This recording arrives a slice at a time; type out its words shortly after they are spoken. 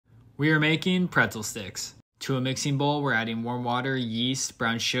We are making pretzel sticks. To a mixing bowl, we're adding warm water, yeast,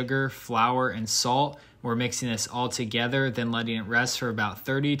 brown sugar, flour, and salt. We're mixing this all together, then letting it rest for about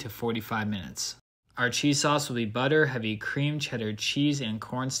 30 to 45 minutes. Our cheese sauce will be butter, heavy cream, cheddar cheese, and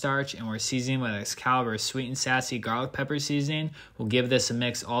cornstarch, and we're seasoning with Excalibur sweet and sassy garlic pepper seasoning. We'll give this a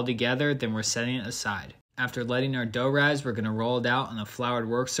mix all together, then we're setting it aside. After letting our dough rise, we're going to roll it out on a floured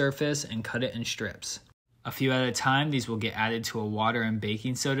work surface and cut it in strips. A few at a time, these will get added to a water and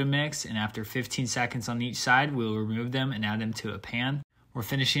baking soda mix, and after 15 seconds on each side, we will remove them and add them to a pan. We're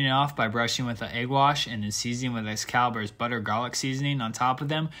finishing it off by brushing with an egg wash and then seasoning with Excalibur's butter garlic seasoning on top of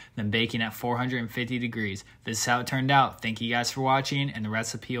them, then baking at 450 degrees. This is how it turned out. Thank you guys for watching, and the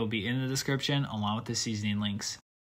recipe will be in the description along with the seasoning links.